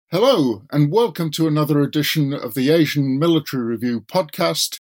Hello, and welcome to another edition of the Asian Military Review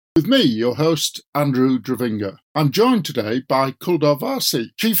podcast with me, your host, Andrew Dravinga. I'm joined today by Kuldar Väärsi,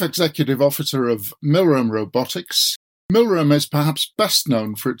 Chief Executive Officer of Milrem Robotics. Milrem is perhaps best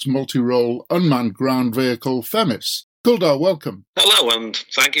known for its multi-role unmanned ground vehicle THeMIS. Kuldar, welcome. Hello, and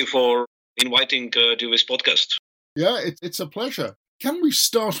thank you for inviting to this podcast. Yeah, it's a pleasure. Can we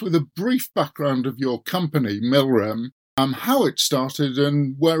start with a brief background of your company, Milrem, how it started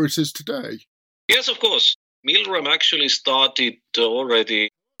and where it is today? Yes, of course. Milrem actually started already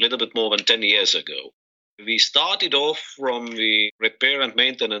a little bit more than 10 years ago. We started off from the repair and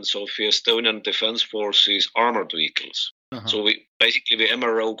maintenance of the Estonian Defence Forces armored vehicles. So we basically the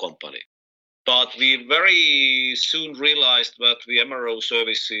MRO company. But we very soon realized that the MRO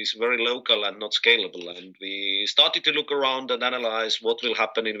service is very local and not scalable. And we started to look around and analyze what will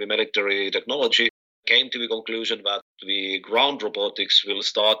happen in the military technology. Came to the conclusion that the ground robotics will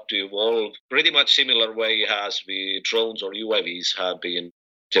start to evolve pretty much similar way as the drones or UAVs have been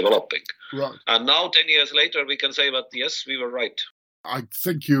developing. Right. And now, 10 years later, we can say that, yes, we were right. I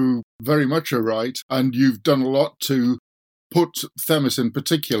think you very much are right, and you've done a lot to put THeMIS in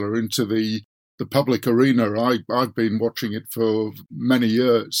particular into the public arena. I've been watching it for many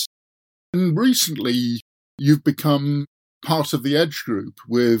years. And recently, you've become part of the Edge group,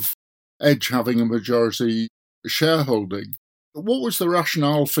 with Edge having a majority shareholding. What was the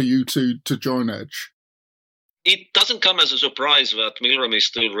rationale for you to join Edge? It doesn't come as a surprise that Milrem is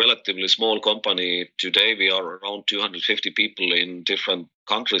still a relatively small company. Today we are around 250 people in different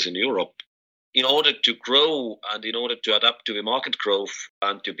countries in Europe. In order to grow and in order to adapt to the market growth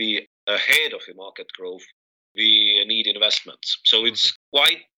and to be ahead of the market growth, we need investments. So it's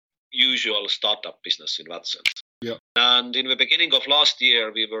quite usual startup business in that sense. Yeah. And in the beginning of last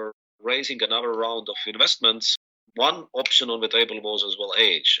year, we were raising another round of investments. One option on the table was as well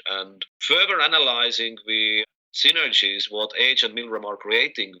Edge. And further analyzing the synergies what Edge and Milrem are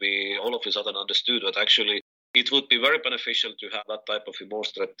creating, we all of a sudden understood that actually it would be very beneficial to have that type of a more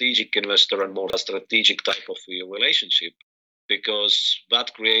strategic investor and more strategic type of a relationship, because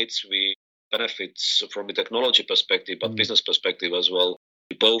that creates the benefits from the technology perspective, but business perspective as well,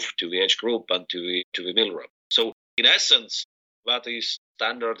 both to the Edge group and to the Milrem. So in essence, that is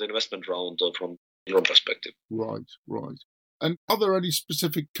standard investment round from your perspective. Right. And are there any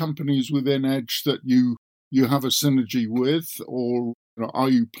specific companies within Edge that you have a synergy with, or are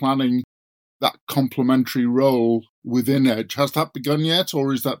you planning that complementary role within Edge? Has that begun yet,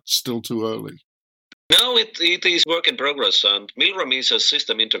 or is that still too early? No, it is work in progress, and Milrem is a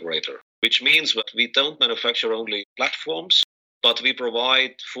system integrator, which means that we don't manufacture only platforms, but we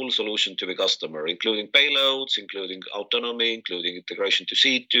provide full solution to the customer, including payloads, including autonomy, including integration to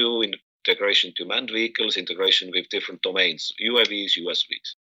C2, integration to manned vehicles, integration with different domains, UAVs,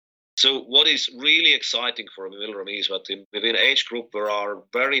 USVs. So what is really exciting for Milrem is that within Edge Group there are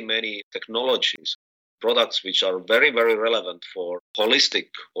very many technologies, products which are very, very relevant for holistic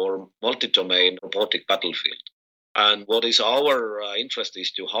or multi-domain robotic battlefield. And what is our interest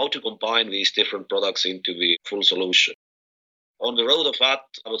is to how to combine these different products into the full solution. On the road of that,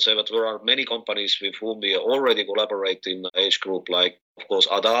 I would say that there are many companies with whom we already collaborate in Edge Group, like, of course,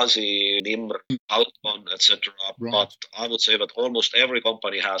 Adasi, Nimr, Outcon, etc. Right. But I would say that almost every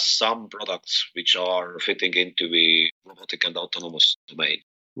company has some products which are fitting into the robotic and autonomous domain.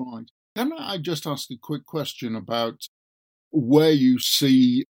 Right. Can I just ask a quick question about where you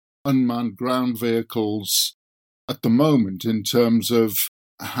see unmanned ground vehicles at the moment in terms of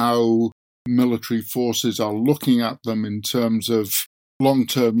how military forces are looking at them in terms of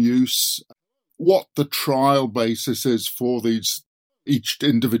long-term use, what the trial basis is for each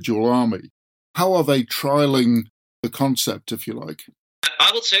individual army? How are they trialing the concept, if you like?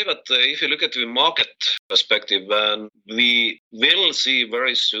 I would say that if you look at the market perspective, then we will see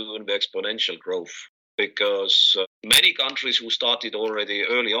very soon the exponential growth, because many countries who started already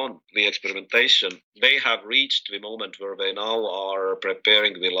early on the experimentation, they have reached the moment where they now are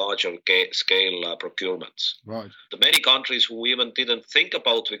preparing the larger scale procurements. Right. The many countries who even didn't think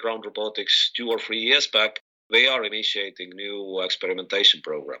about the ground robotics 2 or 3 years back, they are initiating new experimentation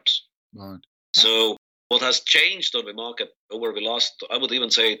programs. Right. So what has changed on the market over the last, I would even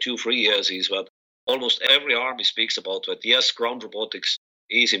say 2-3 years, is that almost every army speaks about that, yes, ground robotics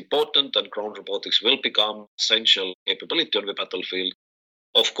is important and ground robotics will become essential capability on the battlefield.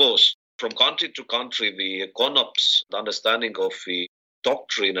 Of course, from country to country, the CONOPS, the understanding of the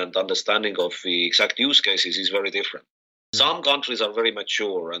doctrine and understanding of the exact use cases is very different. Some countries are very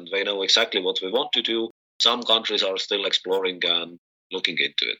mature and they know exactly what they want to do. Some countries are still exploring and looking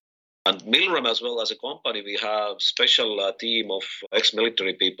into it. And Milrem, as well as a company, we have special team of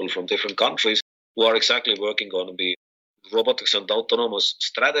ex-military people from different countries who are exactly working on the robotics and autonomous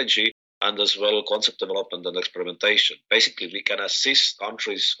strategy and as well concept development and experimentation. Basically, we can assist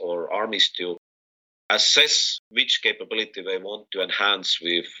countries or armies to assess which capability they want to enhance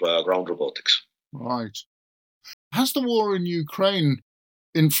with ground robotics. Right. Has the war in Ukraine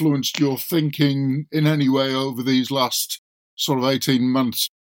influenced your thinking in any way over these last sort of 18 months?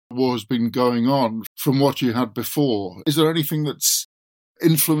 The war has been going on from what you had before. Is there anything that's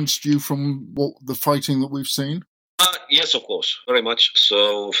influenced you from the fighting that we've seen? Yes, of course, very much.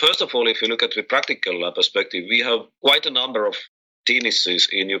 So first of all, if you look at the practical perspective, we have quite a number of THeMIS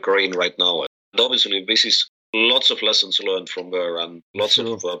in Ukraine right now. And obviously, this is lots of lessons learned from there and lots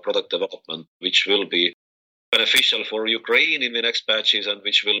of product development, which will be beneficial for Ukraine in the next batches and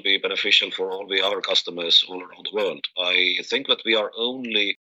which will be beneficial for all the other customers all around the world. I think that we are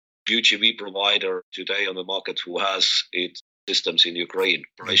only UGV provider today on the market who has its systems in Ukraine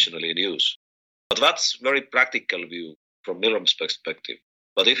operationally in use. But that's very practical view from Milrem's perspective.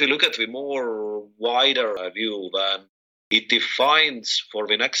 But if you look at the more wider view, then it defines for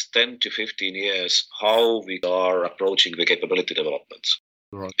the next 10 to 15 years how we are approaching the capability developments.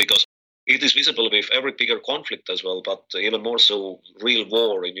 Right. Because it is visible with every bigger conflict as well, but even more so, real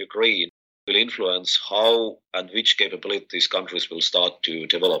war in Ukraine will influence how and which capabilities countries will start to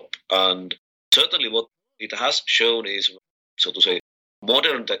develop. And certainly what it has shown is, so to say,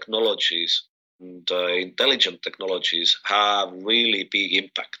 modern technologies and intelligent technologies have really big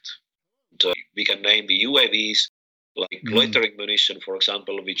impact. And, we can name the UAVs, like loitering munition, for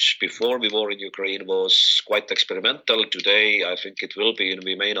example, which before the war in Ukraine was quite experimental. Today, I think it will be in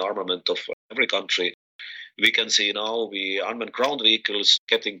the main armament of every country. We can see now the unmanned ground vehicles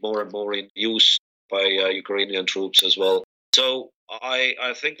getting more and more in use by Ukrainian troops as well. So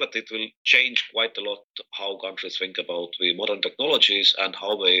I think that it will change quite a lot how countries think about the modern technologies and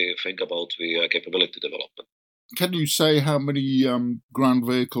how they think about the capability development. Can you say how many ground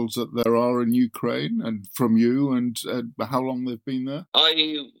vehicles that there are in Ukraine and from you and how long they've been there?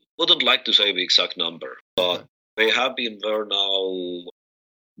 I wouldn't like to say the exact number, but they have been there now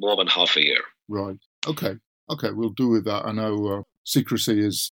more than half a year. Right. Okay, we'll do with that. I know secrecy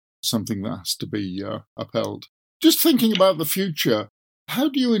is something that has to be upheld. Just thinking about the future, how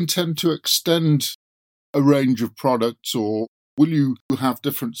do you intend to extend a range of products, or will you have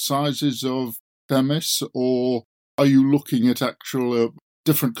different sizes of THeMIS, or are you looking at actual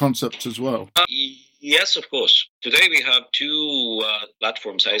different concepts as well? Yes, of course. Today we have two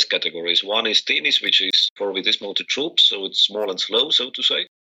platform size categories. One is THeMIS, which is for the dismounted troops, so it's small and slow, so to say.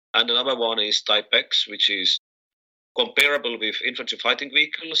 And another one is Type X, which is comparable with infantry fighting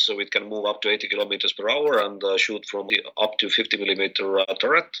vehicles, so it can move up to 80 kilometers per hour and shoot from up to 50 millimeter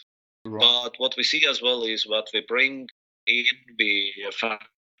turret. Right. But what we see as well is that we bring in the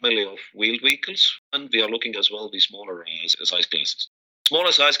family of wheeled vehicles, and we are looking as well the smaller size classes.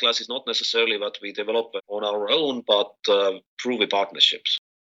 Smaller size class is not necessarily that we develop on our own, but through the partnerships.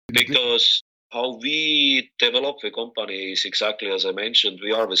 Because how we develop the company is exactly as I mentioned,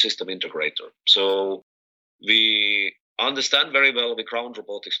 we are the system integrator. So we understand very well the ground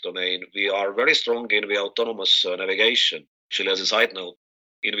robotics domain. We are very strong in the autonomous navigation. Actually, as a side note,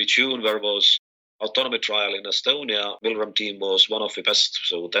 in the June there was autonomy trial in Estonia. Milrem team was one of the best.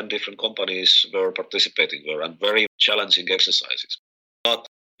 So 10 different companies were participating there and very challenging exercises. But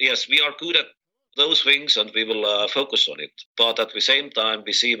yes, we are good at those things and we will focus on it. But at the same time,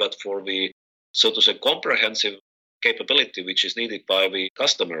 we see that for the, so to say, comprehensive capability which is needed by the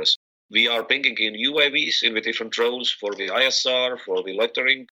customers, we are bringing in UAVs in the different roles for the ISR, for the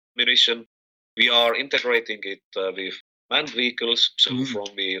loitering munition. We are integrating it with manned vehicles. So from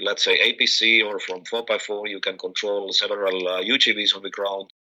the, let's say, APC or from 4x4, you can control several UGVs on the ground.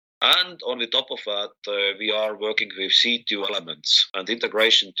 And on the top of that, we are working with C2 elements and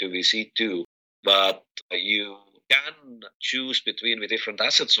integration to the C2 that you can choose between the different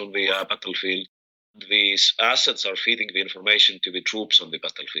assets on the battlefield. These assets are feeding the information to the troops on the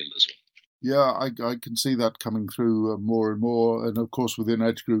battlefield as well. Yeah, I can see that coming through more and more. And of course, within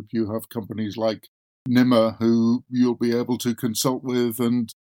Edge Group, you have companies like NIMA who you'll be able to consult with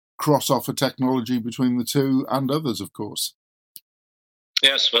and cross-offer technology between the two and others, of course.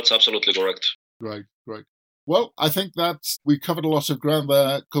 Yes, that's absolutely correct. Great. Well, I think we covered a lot of ground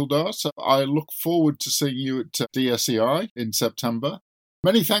there, Kuldar. So I look forward to seeing you at DSEI in September.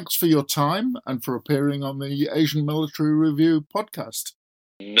 Many thanks for your time and for appearing on the Asian Military Review podcast.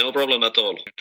 No problem at all.